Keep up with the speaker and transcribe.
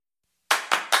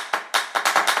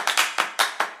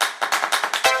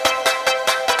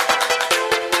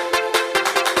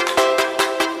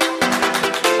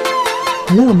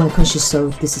Hello, my conscious soul.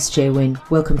 This is Jay Wynn.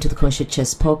 Welcome to the Conscious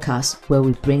Chess podcast, where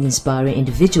we bring inspiring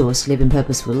individuals living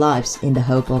purposeful lives in the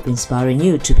hope of inspiring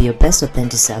you to be your best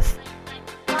authentic self.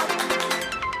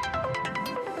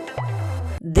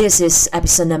 This is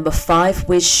episode number 5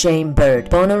 with Shane Bird.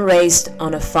 Born and raised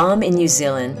on a farm in New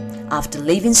Zealand, after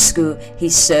leaving school, he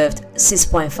served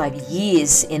 6.5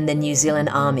 years in the New Zealand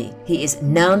Army. He is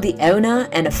now the owner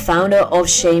and the founder of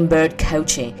Shane Bird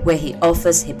Coaching, where he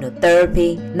offers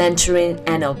hypnotherapy, mentoring,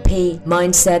 NLP,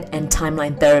 mindset, and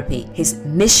timeline therapy. His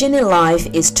mission in life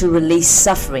is to release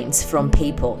sufferings from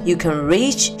people. You can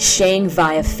reach Shane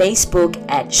via Facebook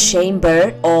at Shane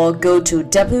Bird or go to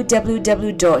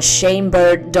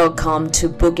www.shanebird.com to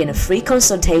book in a free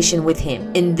consultation with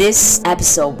him. In this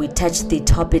episode, we touch the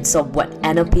topics of what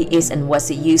NLP is and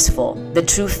what's it used for, the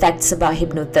true facts about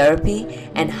hypnotherapy,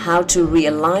 and how to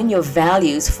realign your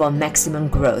values for maximum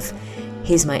growth.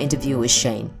 Here's my interview with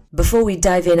Shane. Before we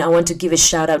dive in, I want to give a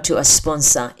shout out to our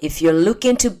sponsor. If you're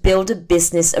looking to build a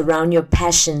business around your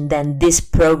passion, then this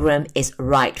program is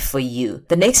right for you.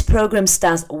 The next program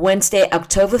starts Wednesday,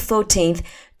 October 14th,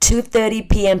 2:30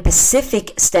 p.m.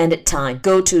 Pacific Standard Time.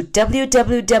 Go to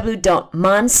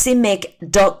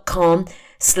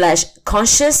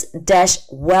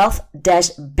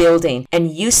www.mansimic.com/conscious-wealth-building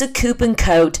and use the coupon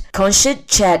code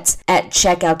ConsciousChat at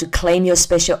checkout to claim your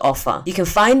special offer. You can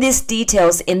find these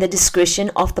details in the description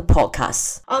of the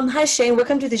podcast. Hi Shane,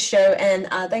 welcome to the show, and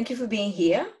thank you for being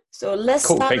here. So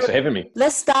thanks for having me.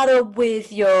 Let's start off with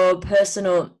your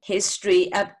personal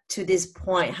history up to this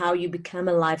point, how you become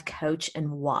a life coach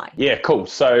and why. Yeah, cool.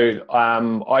 So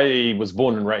I was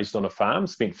born and raised on a farm,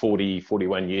 spent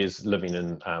 41 years living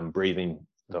and breathing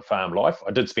the farm life.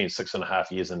 I did spend 6.5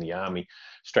 years in the army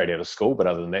straight out of school, but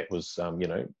other than that was,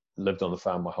 lived on the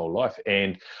farm my whole life.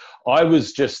 And I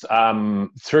was just,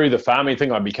 through the farming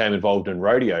thing, I became involved in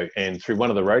rodeo, and through one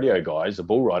of the rodeo guys, a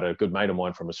bull rider, a good mate of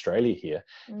mine from Australia here,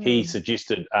 he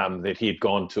suggested that he had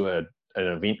gone to an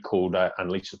event called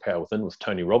Unleash the Power Within with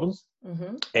Tony Robbins.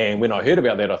 And when I heard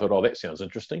about that, I thought, oh, that sounds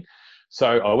interesting.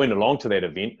 So I went along to that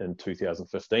event in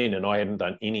 2015, and I hadn't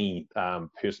done any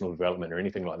personal development or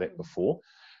anything like that before.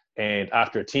 And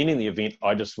after attending the event,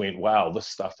 I just went, wow, this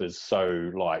stuff is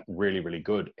so really, really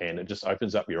good. And it just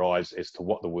opens up your eyes as to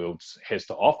what the world has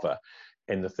to offer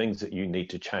and the things that you need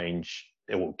to change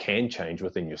or can change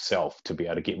within yourself to be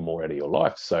able to get more out of your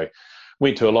life. So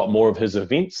went to a lot more of his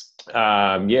events,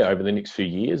 over the next few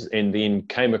years, and then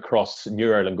came across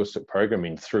neuro-linguistic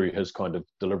programming through his kind of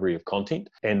delivery of content.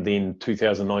 And then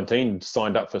 2019,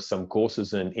 signed up for some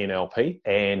courses in NLP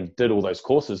and did all those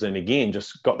courses. And again,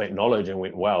 just got that knowledge and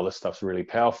went, wow, this stuff's really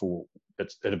powerful.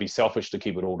 It'd be selfish to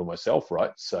keep it all to myself,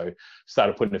 right? So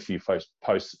started putting a few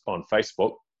posts on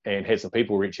Facebook and had some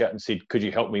people reach out and said, could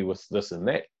you help me with this and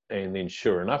that? And then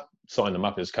sure enough, signed them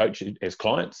up as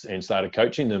clients and started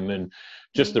coaching them. And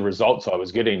just the results I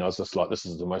was getting, I was just like, this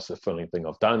is the most fulfilling thing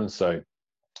I've done. So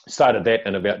started that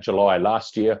in about July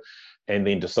last year, and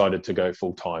then decided to go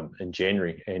full-time in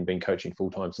January, and been coaching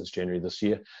full-time since January this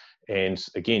year. And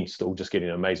again, still just getting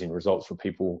amazing results from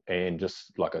people. And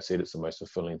just like I said, it's the most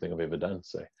fulfilling thing I've ever done.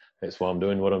 So that's why I'm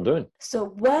doing what I'm doing. So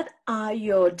what are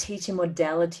your teaching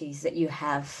modalities that you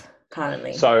have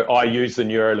currently? So I use the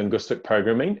neuro-linguistic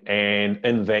programming, and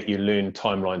in that you learn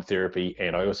timeline therapy,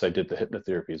 and I also did the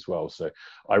hypnotherapy as well. So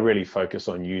I really focus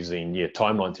on using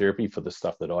timeline therapy for the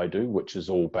stuff that I do, which is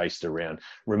all based around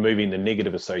removing the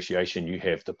negative association you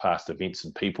have to past events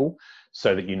and people,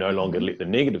 so that you no longer let the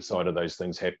negative side of those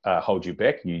things hold you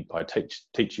back. I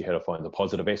teach you how to find the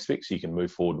positive aspects so you can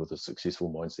move forward with a successful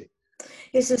mindset.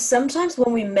 Yeah, so sometimes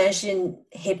when we mention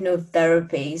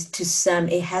hypnotherapy, to some,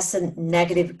 it has a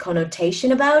negative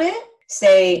connotation about it.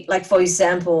 Say, like, for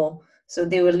example, so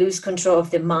they will lose control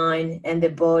of their mind and their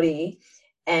body,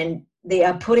 and they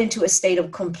are put into a state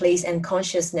of complete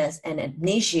unconsciousness and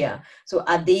amnesia. So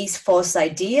are these false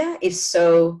ideas? If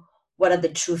so, what are the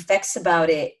true facts about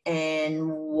it, and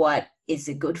what is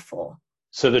it good for?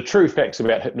 So the true facts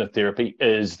about hypnotherapy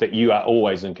is that you are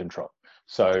always in control.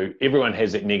 So everyone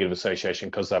has that negative association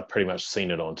because they've pretty much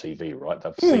seen it on TV, right?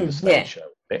 They've seen the stage show.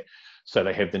 So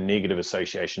they have the negative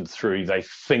association through, they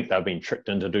think they've been tricked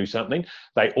into do something.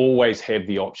 They always have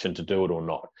the option to do it or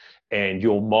not. And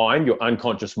your mind, your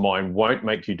unconscious mind, won't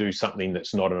make you do something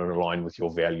that's not in line with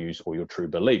your values or your true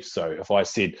beliefs. So if I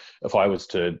was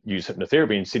to use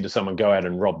hypnotherapy and said to someone, go out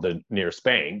and rob the nearest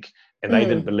bank, and they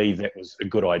didn't believe that was a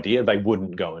good idea, they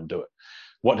wouldn't go and do it.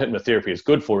 What hypnotherapy is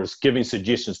good for is giving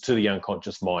suggestions to the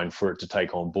unconscious mind for it to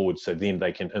take on board, so then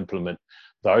they can implement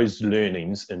those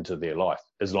learnings into their life,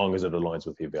 as long as it aligns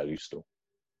with their values still.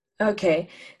 Okay.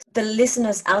 The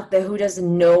listeners out there who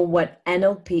doesn't know what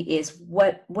NLP is,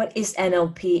 what is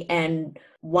NLP and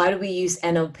why do we use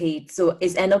NLP? So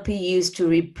is NLP used to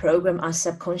reprogram our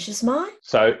subconscious mind?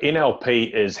 So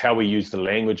NLP is how we use the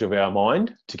language of our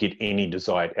mind to get any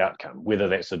desired outcome, whether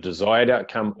that's a desired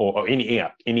outcome or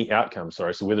any outcome.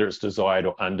 Sorry, so whether it's desired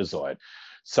or undesired.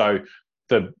 So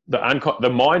the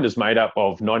mind is made up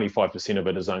of 95% of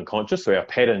it is unconscious. So our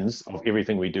patterns of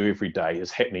everything we do every day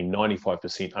is happening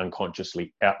 95%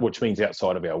 unconsciously out, which means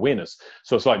outside of our awareness.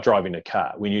 So it's like driving a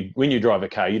car. When you drive a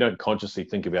car, you don't consciously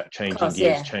think about Of changing course,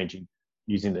 gears, yeah. changing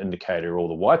using the indicator or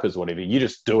the wipers, whatever. You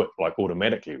just do it like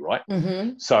automatically, right?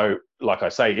 Mm-hmm. So, like I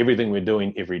say, everything we're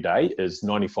doing every day is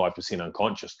 95%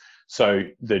 unconscious. So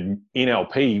the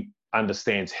NLP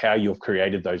understands how you've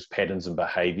created those patterns and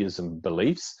behaviors and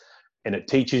beliefs, and it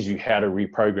teaches you how to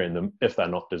reprogram them if they're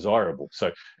not desirable. So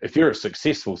if you're a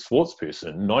successful sports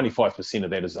person, 95%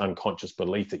 of that is unconscious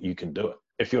belief that you can do it.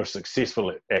 If you're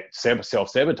successful at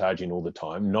self-sabotaging all the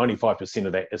time, 95%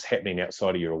 of that is happening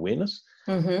outside of your awareness.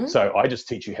 Mm-hmm. So I just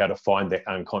teach you how to find that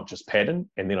unconscious pattern,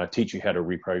 and then I teach you how to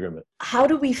reprogram it. How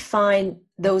do we find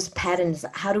those patterns?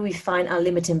 How do we find our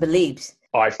limiting beliefs?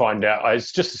 I find out,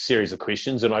 it's just a series of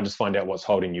questions, and I just find out what's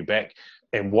holding you back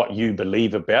and what you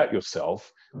believe about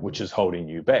yourself, which is holding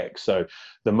you back. So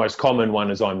the most common one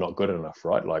is I'm not good enough,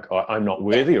 right? Like I'm not Yeah.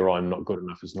 worthy or I'm not good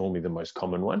enough is normally the most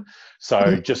common one.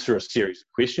 So just through a series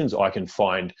of questions, I can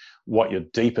find what your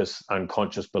deepest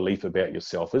unconscious belief about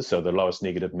yourself is. So the lowest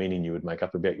negative meaning you would make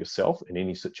up about yourself in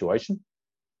any situation.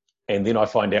 And then I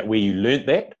find out where you learnt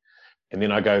that. And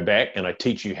then I go back and I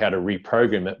teach you how to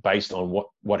reprogram it based on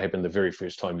what happened the very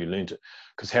first time you learned it.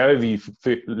 Because however you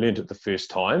learned it the first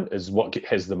time is what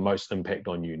has the most impact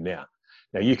on you now.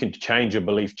 Now, you can change your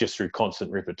belief just through constant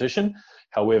repetition.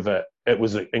 However, it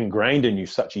was ingrained in you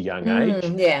such a young age.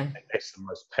 Yeah. That's the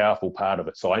most powerful part of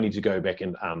it. So I need to go back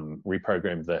and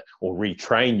reprogram or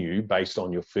retrain you based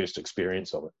on your first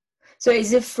experience of it. So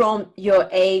is it from your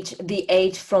age, the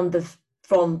age from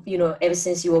ever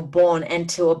since you were born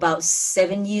until about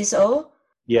 7 years old?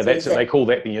 Yeah, So that's is it. They that call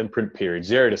that the imprint period.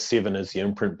 0 to 7 is the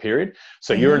imprint period.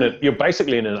 So mm-hmm. you're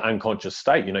basically in an unconscious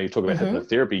state. You talk about Mm-hmm.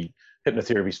 hypnotherapy.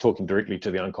 Hypnotherapy is talking directly to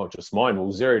the unconscious mind.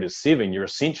 Well, 0 to 7, you're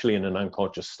essentially in an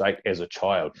unconscious state as a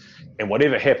child. And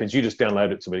whatever happens, you just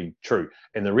download it to be true.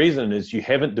 And the reason is you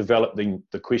haven't developed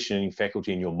the questioning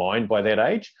faculty in your mind by that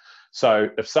age. So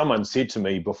if someone said to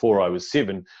me before I was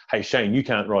 7, hey, Shane, you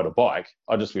can't ride a bike,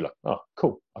 I'd just be like, oh,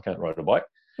 cool, I can't ride a bike.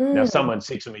 Now, if someone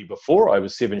said to me before I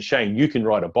was 7, Shane, you can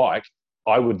ride a bike,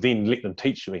 I would then let them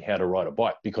teach me how to ride a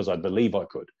bike because I believe I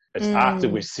could. It's after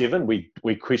we're 7, we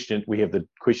have the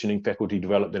questioning faculty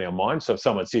developed in our mind. So if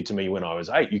someone said to me when I was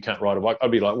 8, you can't ride a bike,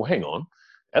 I'd be like, well, hang on,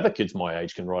 other kids my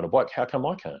age can ride a bike. How come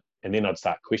I can't? And then I'd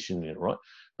start questioning it, right?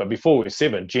 But before we're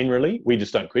 7, generally, we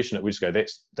just don't question it. We just go,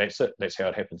 that's it. That's how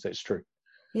it happens. That's true.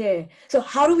 Yeah. So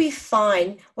how do we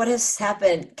find what has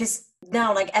happened? Because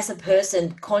now, like as a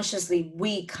person, consciously,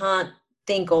 we can't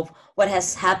think of what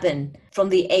has happened from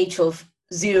the age of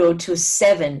 0 to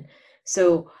 7.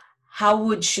 So how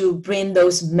would you bring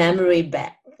those memory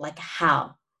back? Like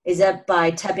how? Is that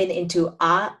by tapping into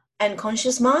our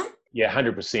unconscious mind? Yeah,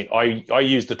 100%. I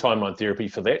use the timeline therapy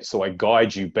for that. So I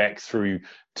guide you back through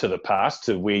to the past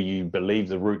to where you believe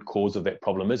the root cause of that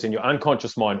problem is. And your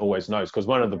unconscious mind always knows, because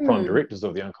one of the prime directives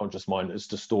of the unconscious mind is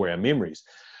to store our memories.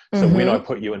 So when I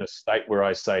put you in a state where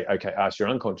I say, okay, ask your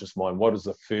unconscious mind, what is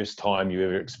the first time you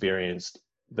ever experienced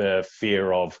the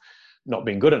fear of not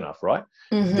being good enough, right?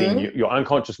 Then your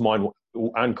unconscious mind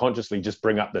will unconsciously just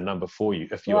bring up the number for you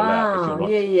if you allow, if you're Wow.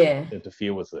 not Yeah.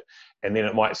 interfere with it. And then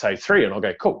it might say 3, and I'll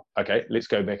go, cool, okay, let's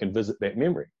go back and visit that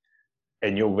memory.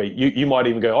 And you might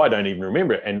even go, I don't even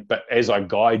remember it. But as I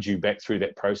guide you back through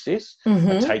that process,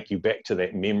 I take you back to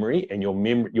that memory, and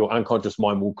your unconscious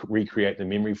mind will recreate the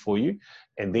memory for you,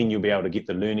 and then you'll be able to get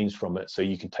the learnings from it, so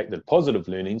you can take the positive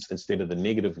learnings instead of the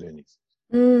negative learnings.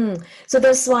 So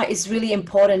that's why it's really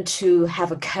important to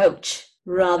have a coach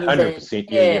rather than 100%.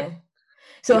 Yeah. yeah.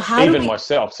 So how do Even we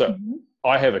myself. So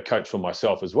I have a coach for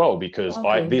myself as well, because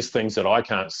okay. there's things that I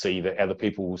can't see that other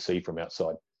people will see from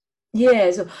outside.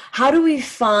 Yeah, so how do we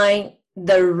find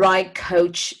the right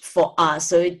coach for us?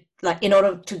 So like in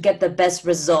order to get the best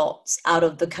results out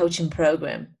of the coaching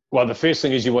program. Well, the first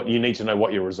thing is you need to know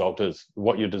what your result is,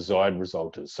 what your desired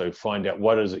result is. So find out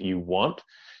what is it you want,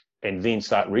 and then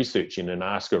start researching and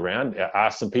ask around.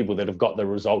 Ask some people that have got the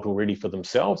result already for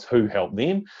themselves, who helped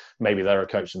them. Maybe they're a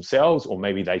coach themselves, or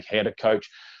maybe they had a coach.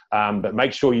 But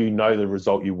make sure you know the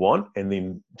result you want, and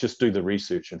then just do the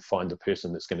research and find the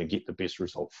person that's going to get the best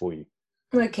result for you.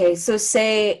 Okay, so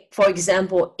say, for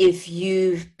example, if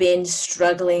you've been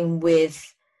struggling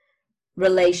with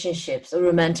relationships or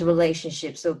romantic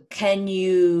relationships. So can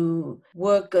you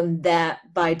work on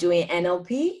that by doing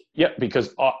NLP? Yeah,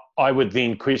 because I would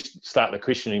then start the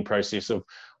questioning process of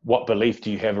what belief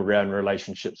do you have around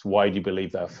relationships? Why do you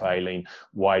believe they're failing?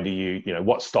 Why do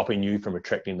what's stopping you from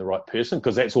attracting the right person?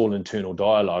 Because that's all internal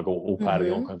dialogue, or all part of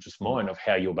the unconscious mind of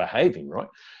how you're behaving, right?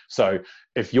 So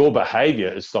if your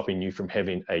behavior is stopping you from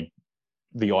having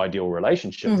the ideal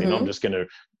relationship, then I'm just going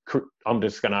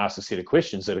to ask a set of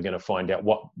questions that are going to find out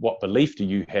what belief do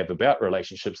you have about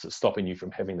relationships that's stopping you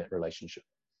from having that relationship.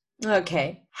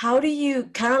 Okay. How are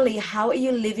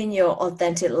you living your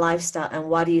authentic lifestyle, and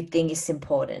why do you think it's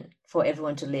important for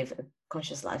everyone to live a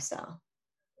conscious lifestyle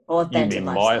or You authentic mean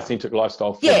my lifestyle? authentic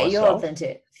lifestyle for Yeah, you're myself?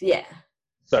 authentic. Yeah.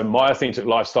 So my authentic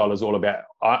lifestyle is all about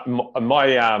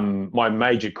my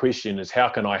major question is, how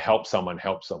can I help someone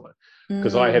help someone?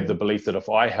 Because I have the belief that if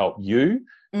I help you,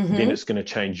 then it's going to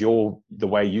change the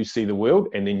way you see the world,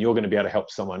 and then you're going to be able to help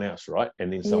someone else, right?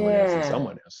 And then someone else and Yeah.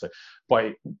 someone else. So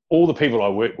by all the people I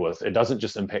work with, it doesn't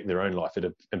just impact their own life; it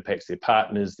impacts their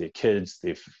partners, their kids,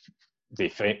 their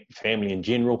family in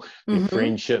general, their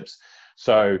friendships.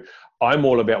 So I'm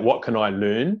all about what can I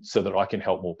learn so that I can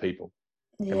help more people.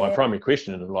 And my Yeah. primary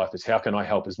question in life is, how can I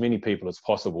help as many people as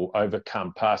possible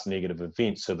overcome past negative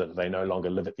events so that they no longer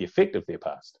live at the effect of their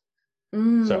past? So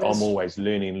I'm That's always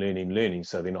learning,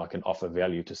 so then I can offer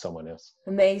value to someone else.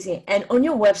 amazing. And on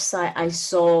your website, I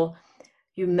saw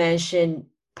you mentioned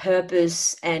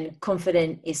purpose and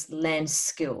confidence is learned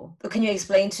skill. But can you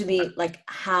explain to me, like,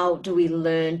 how do we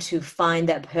learn to find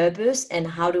that purpose, and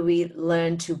how do we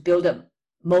learn to build up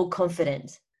more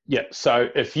confidence? Yeah. So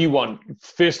if you want,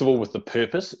 first of all, with the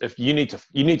purpose, if you need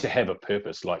to have a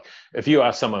purpose. Like if you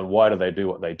ask someone, why do they do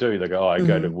what they do? They go, oh, I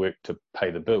go to work to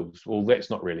pay the bills. Well, that's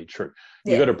not really true.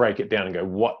 You got Yeah. to break it down and go,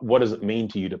 what does it mean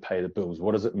to you to pay the bills?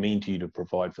 What does it mean to you to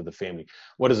provide for the family?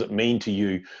 What does it mean to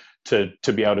you to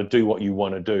be able to do what you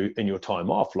want to do in your time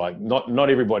off? Like not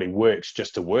everybody works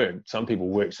just to work. Some people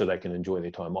work so they can enjoy their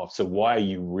time off. So why are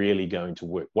you really going to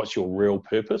work? What's your real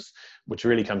purpose? Which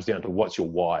really comes down to what's your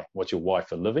why? What's your why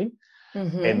for living?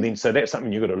 And then, so that's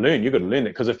something you've got to learn. You've got to learn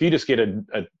that, because if you just get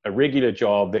a regular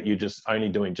job that you're just only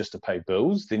doing just to pay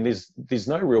bills, then there's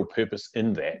no real purpose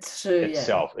in that True, yeah.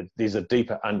 itself. There's a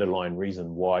deeper underlying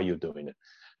reason why you're doing it,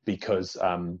 because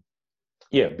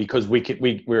because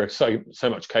we're so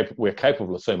much capable. We're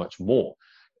capable of so much more,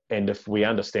 and if we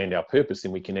understand our purpose,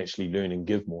 then we can actually learn and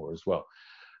give more as well.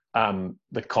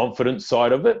 The confidence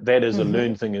side of it, that is a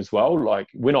learned thing as well. Like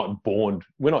we're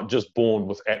not just born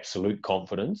with absolute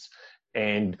confidence,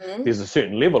 and there's a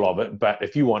certain level of it. But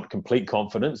if you want complete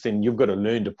confidence, then you've got to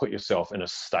learn to put yourself in a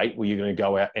state where you're going to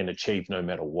go out and achieve no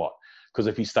matter what. Because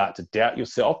if you start to doubt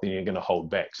yourself, then you're going to hold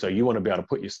back. So you want to be able to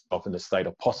put yourself in a state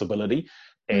of possibility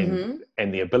and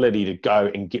the ability to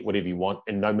go and get whatever you want.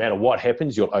 And no matter what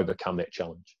happens, you'll overcome that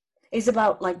challenge. It's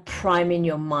about like priming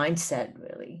your mindset,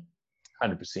 really.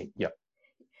 100%. Yeah.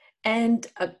 And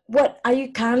what are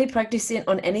you currently practicing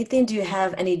on anything? Do you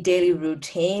have any daily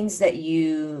routines that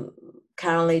you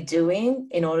currently doing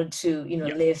in order to, Yeah.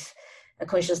 live a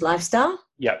conscious lifestyle?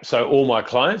 Yeah. So all my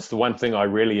clients, the one thing I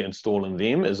really install in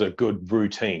them is a good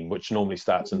routine, which normally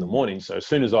starts in the morning. So as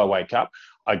soon as I wake up,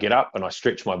 I get up and I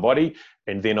stretch my body,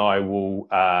 and then I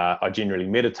generally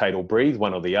meditate or breathe,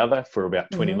 one or the other, for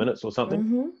about 20 minutes or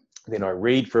something. Then I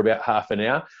read for about half an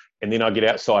hour, and then I get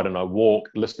outside and I walk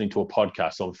listening to a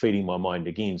podcast. So I'm feeding my mind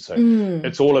again. So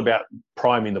it's all about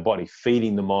priming the body,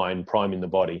 feeding the mind, priming the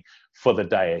body for the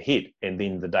day ahead. And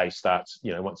then the day starts,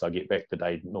 once I get back, the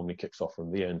day normally kicks off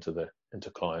from there into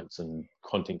clients and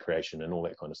content creation and all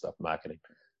that kind of stuff, marketing.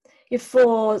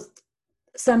 For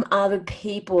some other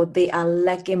people, they are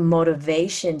lacking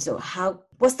motivation. So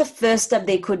what's the first step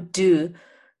they could do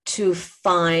to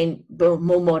find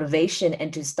more motivation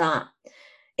and to start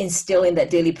instilling that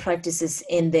daily practices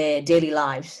in their daily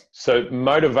lives? So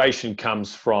motivation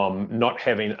comes from not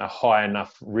having a high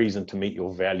enough reason to meet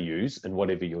your values in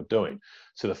whatever you're doing.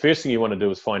 So the first thing you want to do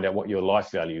is find out what your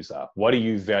life values are. What do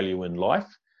you value in life?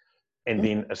 And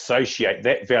then associate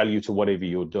that value to whatever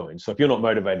you're doing. So if you're not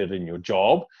motivated in your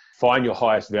job, find your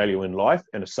highest value in life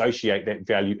and associate that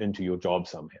value into your job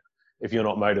somehow. If you're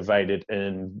not motivated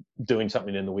in doing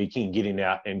something in the weekend, getting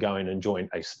out and going and enjoying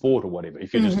a sport or whatever,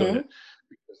 if you're just doing it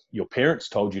because your parents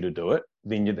told you to do it,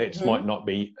 then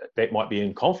that might be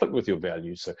in conflict with your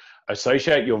values. So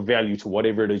associate your value to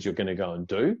whatever it is you're going to go and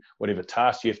do, whatever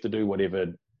task you have to do, whatever it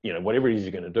is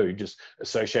you're going to do. Just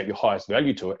associate your highest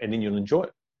value to it, and then you'll enjoy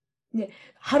it. Yeah.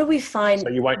 How do we find? So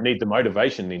you won't need the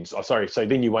motivation then. So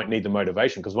then you won't need the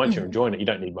motivation, because once you're enjoying it, you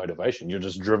don't need motivation. You're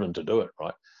just driven to do it,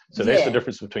 right? So that's the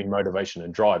difference between motivation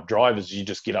and drive. Drive is you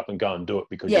just get up and go and do it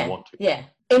because you want to. Yeah.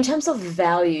 In terms of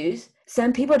values,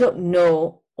 some people don't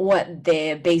know what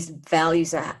their base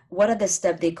values are. What are the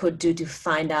steps they could do to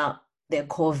find out their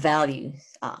core values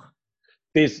are?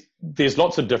 There's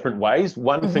lots of different ways.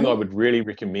 One thing I would really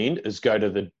recommend is go to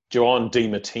the John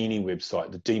Demartini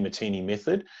website, the Demartini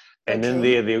method. And then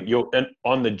you're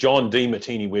on the John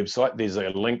Demartini website, there's a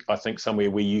link, I think, somewhere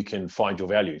where you can find your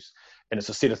values. And it's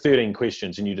a set of 13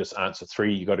 questions, and you just answer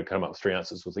 3. You got to come up with 3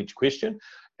 answers with each question,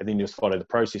 and then you just follow the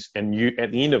process. And you,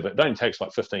 at the end of it only takes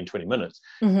like 15, 20 minutes.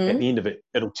 At the end of it,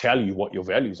 it'll tell you what your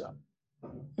values are.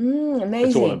 Amazing.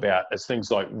 It's all about, it's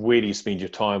things like, where do you spend your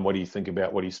time? What do you think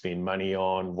about? What do you spend money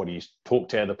on? What do you talk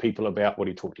to other people about? What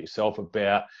do you talk to yourself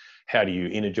about? How do you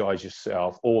energize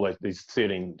yourself? All these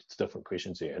 13 different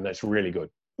questions there. And that's really good.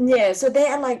 Yeah. So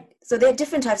there are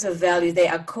different types of values.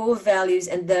 There are core values,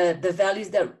 and the values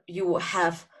that you will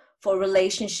have for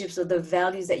relationships, or the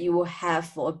values that you will have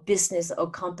for a business or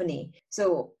company.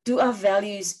 So do our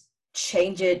values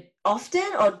change it often,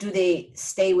 or do they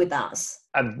stay with us?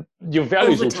 Your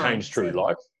values will change through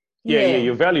life. Yeah,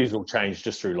 your values will change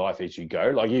just through life as you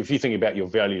go. Like if you think about your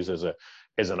values as an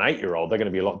 8-year-old, they're going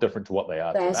to be a lot different to what they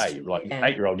are today. Like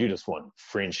 8-year-old, you just want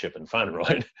friendship and fun,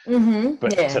 right?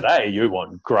 But today you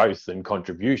want growth and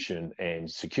contribution and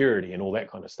security and all that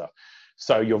kind of stuff.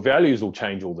 So your values will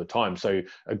change all the time. So,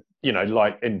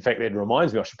 like, in fact, that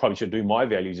reminds me, I probably should do my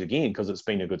values again, because it's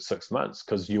been a good 6 months,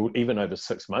 because even over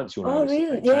 6 months, you'll notice. Oh,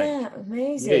 really? Yeah,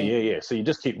 amazing. Yeah. So you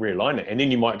just keep realigning it. And then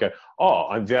you might go, oh,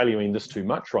 I'm valuing this too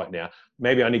much right now.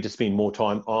 Maybe I need to spend more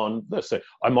time on this. So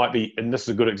I might be, and this is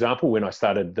a good example, when I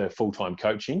started the full-time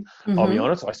coaching, I'll be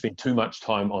honest, I spent too much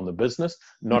time on the business,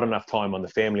 not enough time on the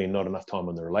family, and not enough time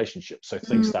on the relationship. So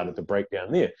things started to break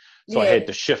down there. So I had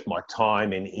to shift my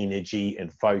time and energy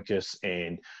and focus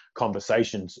and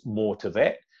conversations more to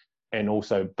that, and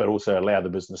also allow the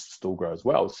business to still grow as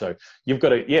well. So you've got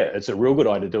to, it's a real good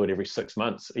idea to do it every 6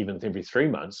 months, even every 3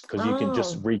 months, because you can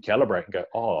just recalibrate and go,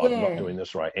 I'm not doing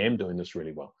this right, I am doing this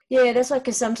really well. Yeah, that's why,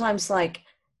 because sometimes, like,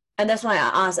 and that's why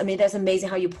I asked, I mean, that's amazing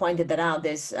how you pointed that out.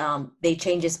 There's, they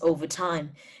changes over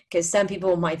time, because some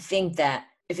people might think that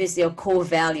if it's your core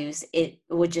values, it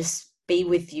would just be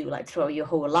with you like throughout your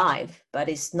whole life, but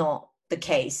it's not the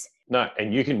case. No,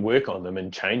 and you can work on them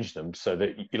and change them, so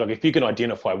that, like, if you can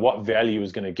identify what value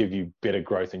is going to give you better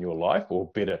growth in your life,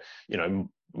 or better,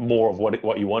 more of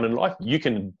what you want in life, you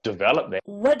can develop that.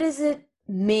 What does it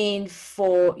mean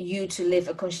for you to live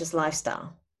a conscious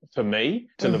lifestyle? For me,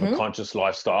 to live a conscious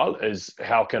lifestyle is,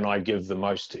 how can I give the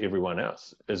most to everyone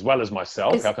else as well as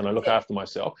myself? How can I look after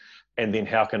myself? And then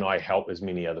how can I help as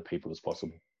many other people as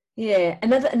possible? Yeah.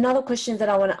 Another question that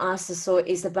I want to ask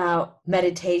is about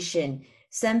meditation.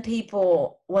 Some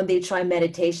people, when they try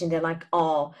meditation, they're like,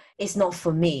 oh, it's not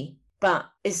for me. But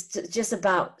it's just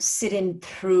about sitting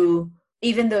through,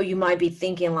 even though you might be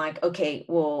thinking like, okay,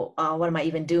 well, what am I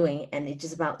even doing? And it's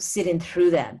just about sitting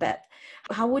through that. But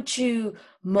how would you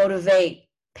motivate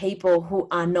people who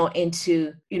are not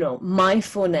into,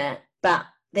 mindfulness, but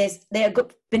there are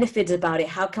good benefits about it?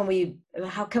 How can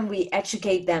we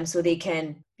educate them so they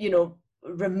can,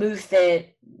 remove their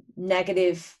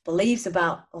negative beliefs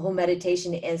about whole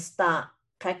meditation and start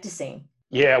practicing?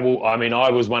 Yeah, well, I mean, I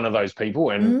was one of those people,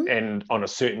 and on a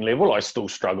certain level, I still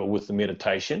struggle with the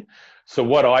meditation. So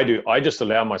what I do, I just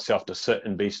allow myself to sit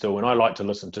and be still, and I like to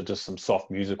listen to just some soft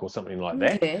music or something like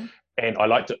that. Okay. And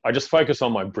I just focus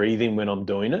on my breathing when I'm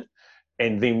doing it.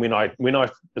 And then when I,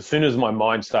 as soon as my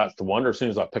mind starts to wander, as soon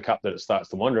as I pick up that it starts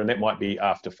to wander, and that might be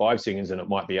after 5 seconds, and it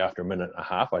might be after a minute and a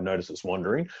half, I notice it's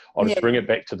wandering, I'll just bring it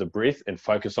back to the breath and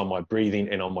focus on my breathing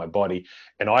and on my body.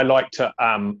 And I like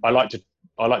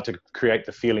to create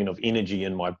the feeling of energy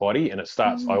in my body. And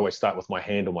I always start with my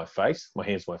hands on my face,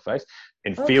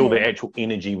 and feel the actual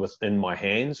energy within my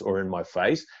hands or in my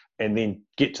face, and then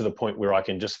get to the point where I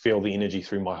can just feel the energy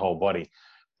through my whole body.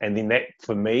 And then that,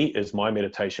 for me, is my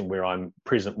meditation, where I'm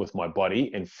present with my body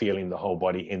and feeling the whole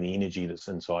body and the energy that's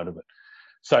inside of it.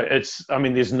 So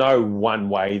there's no one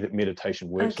way that meditation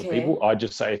works for people. I'd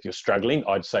just say, if you're struggling,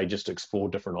 I'd say just explore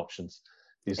different options.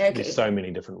 There's so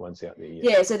many different ones out there.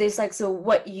 Yeah. So there's so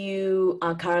what you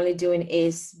are currently doing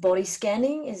is body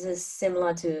scanning. Is this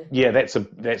similar to? Yeah, that's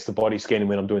the body scanning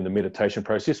when I'm doing the meditation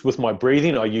process. With my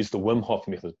breathing, I use the Wim Hof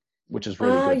method, which is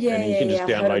really good. Yeah, and you can just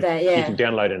download that, yeah. You can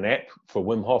download an app for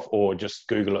Wim Hof, or just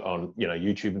Google it on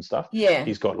YouTube and stuff. Yeah.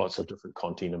 He's got lots of different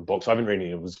content and books. I haven't read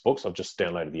any of his books. I've just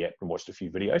downloaded the app and watched a few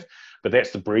videos. But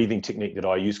that's the breathing technique that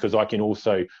I use, because I can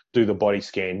also do the body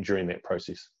scan during that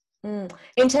process.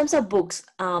 In terms of books,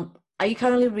 Are you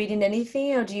currently reading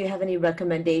anything, or do you have any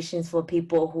recommendations for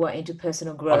people who are into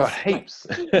personal I got growth? Like, heaps.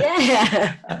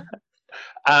 yeah.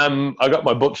 I got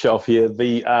my bookshelf here.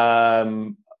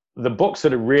 The books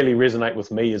that really resonate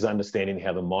with me is understanding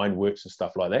how the mind works and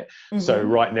stuff like that. So Mm-hmm.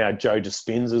 right now, Joe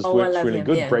Dispenza's Oh, I work's love really him.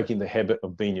 good. Yeah. Breaking the Habit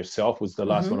of Being Yourself was the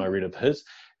last one I Mm-hmm. read of his.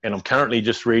 And I'm currently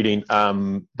just reading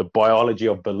The Biology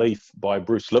of Belief by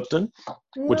Bruce Lipton,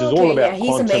 which is all Okay, yeah, about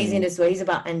he's amazing quantum. as well. He's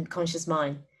about unconscious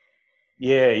mind.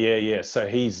 Yeah. So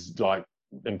he's like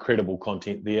incredible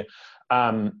content there.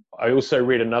 I also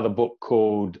read another book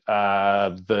called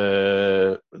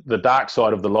the Dark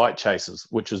Side of the Light Chasers,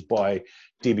 which is by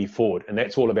Debbie Ford, and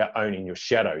that's all about owning your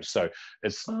shadows. So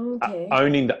it's Okay.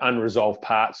 owning the unresolved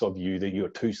parts of you that you're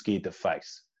too scared to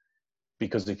face.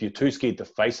 Because if you're too scared to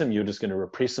face them, you're just going to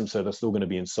repress them, so they're still going to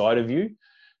be inside of you.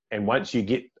 And once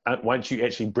you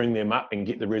actually bring them up and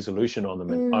get the resolution on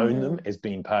them and own them Mm. as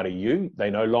being part of you, they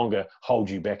no longer hold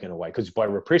you back in a way. Because by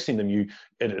repressing them,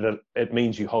 it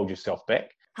means you hold yourself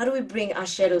back. How do we bring our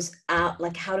shadows out?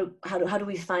 Like, how do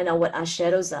we find out what our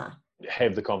shadows are?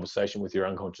 Have the conversation with your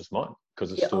unconscious mind,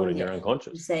 because it's Yeah. Oh, stored in your yeah. You're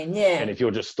unconscious. saying, yeah. And if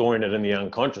you're just storing it in the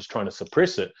unconscious, trying to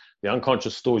suppress it, the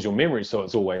unconscious stores your memory, so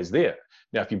it's always there.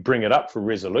 Now, if you bring it up for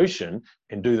resolution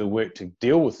and do the work to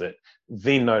deal with it,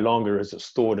 then no longer is it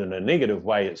stored in a negative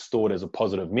way, it's stored as a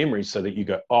positive memory, so that you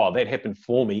go, oh, that happened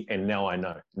for me, and now I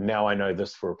know. Now I know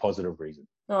this for a positive reason.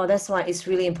 Oh, that's why it's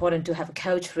really important to have a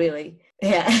coach, really.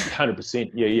 Yeah.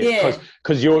 100%. Yeah. Yeah.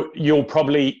 Because you'll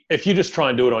probably, if you just try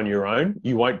and do it on your own,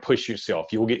 you won't push yourself.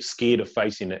 You'll get scared of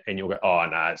facing it, and you'll go, oh,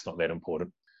 no, it's not that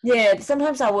important. Yeah.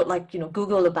 Sometimes I would like,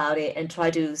 Google about it and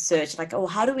try to search like, oh,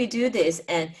 how do we do this?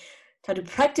 And try to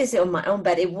practice it on my own,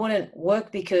 but it wouldn't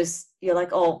work because you're like,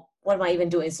 oh, what am I even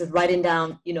doing? It's just writing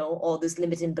down, all these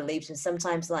limiting beliefs. And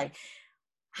sometimes like,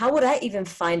 how would I even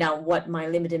find out what my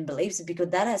limiting beliefs is? Because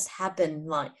that has happened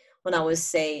like when I was,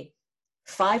 say,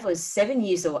 5 or 7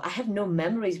 years old. I have no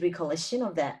memories, recollection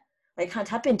of that. I can't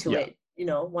tap into Yeah. it,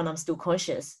 when I'm still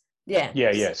conscious. Yeah.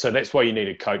 Yeah. So that's why you need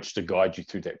a coach to guide you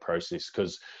through that process,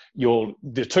 because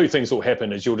the two things will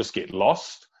happen is you'll just get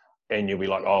lost, and you'll be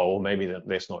like, oh, well, maybe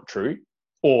that's not true.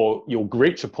 Or you'll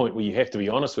reach a point where you have to be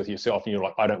honest with yourself, and you're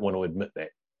like, I don't want to admit that,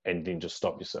 and then just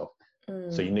stop yourself.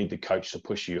 So you Mm. need the coach to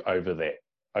push you over the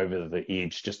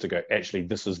edge, just to go, actually,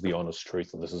 this is the honest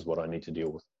truth, and this is what I need to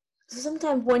deal with. So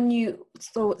sometimes when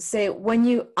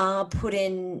you are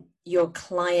putting your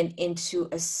client into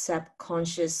a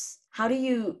subconscious, how do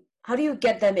you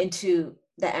get them into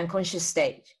the unconscious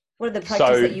stage? What are the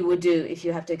practice So, that you would do if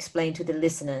you have to explain to the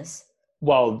listeners?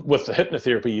 well, with the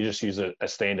hypnotherapy, you just use a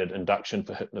standard induction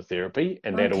for hypnotherapy,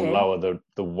 and that'll Okay. lower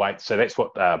the weight. So that's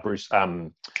what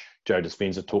Joe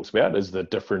Dispenza talks about, is the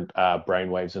different brain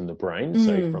waves in the brain.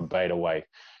 So Mm. from beta wave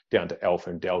down to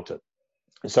alpha and delta.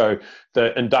 So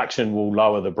the induction will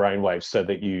lower the brain waves so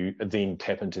that you then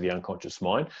tap into the unconscious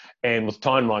mind. And with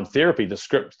timeline therapy, the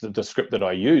script that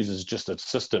I use is just a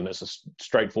system. It's a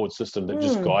straightforward system that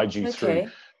just Mm. guides you through Okay.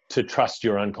 to trust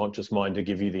your unconscious mind to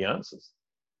give you the answers.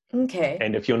 Okay.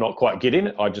 And if you're not quite getting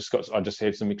it, I just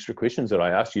have some extra questions that I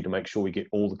ask you to make sure we get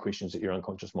all the questions that your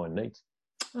unconscious mind needs.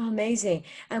 Oh, amazing.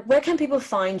 And where can people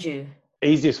find you?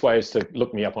 Easiest way is to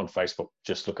look me up on Facebook.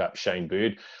 Just look up Shane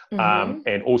Bird. Mm-hmm.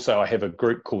 And also I have a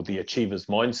group called the Achievers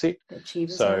Mindset. The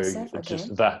Achievers So Mindset. it's Okay.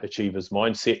 just the Achievers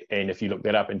Mindset. And if you look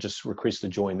that up and just request to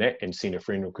join that, and send a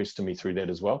friend request to me through that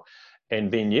as well.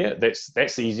 And then, yeah, that's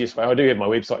the easiest way. I do have my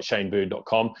website,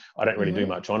 shanebird.com. I don't really do Mm-hmm.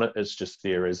 much on it. It's just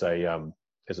there as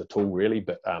a tool, really.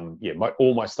 But yeah,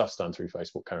 all my stuff's done through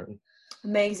Facebook currently.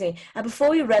 Amazing. And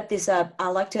before we wrap this up, I'd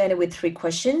like to end it with 3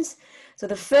 questions. So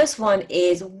the first one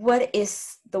is, what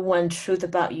is the one truth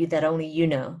about you that only you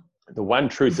know? The one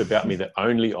truth about me that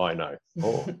only I know.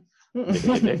 Oh, never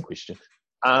had that question.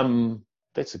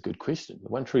 That's a good question. The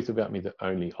one truth about me that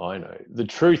only I know. The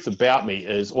truth about me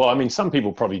is, well, I mean, some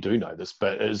people probably do know this,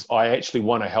 but is I actually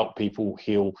want to help people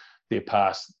heal their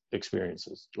past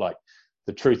experiences. Like,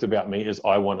 the truth about me is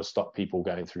I want to stop people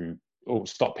going through, or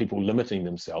stop people limiting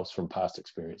themselves from past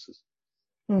experiences.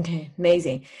 Okay,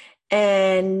 amazing.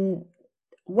 And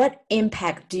what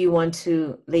impact do you want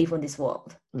to leave on this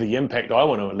world? The impact I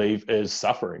want to leave is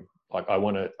suffering. Like, I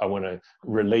want to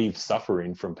relieve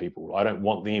suffering from people. I don't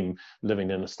want them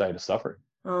living in a state of suffering.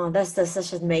 Oh, that's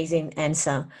such an amazing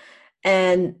answer.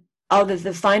 And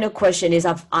the final question is,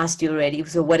 I've asked you already.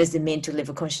 So what does it mean to live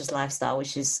a conscious lifestyle,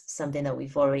 which is something that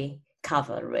we've already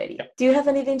covered already. Yep. Do you have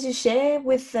anything to share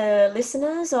with the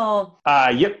listeners or?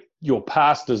 Yep. Your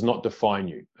past does not define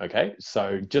you. Okay.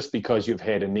 So just because you've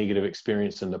had a negative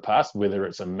experience in the past, whether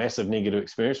it's a massive negative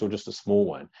experience or just a small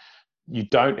one, you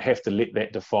don't have to let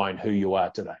that define who you are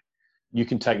today. you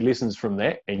can take lessons from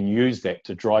that and use that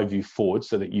to drive you forward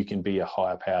so that you can be a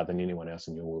higher power than anyone else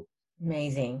in your world.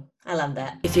 Amazing. I love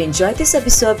that. If you enjoyed this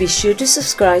episode, be sure to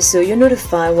subscribe so you're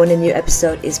notified when a new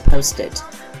episode is posted.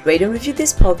 Rate and review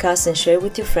this podcast and share it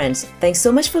with your friends. Thanks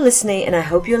so much for listening, and I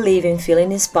hope you're leaving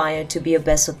feeling inspired to be your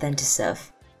best authentic self.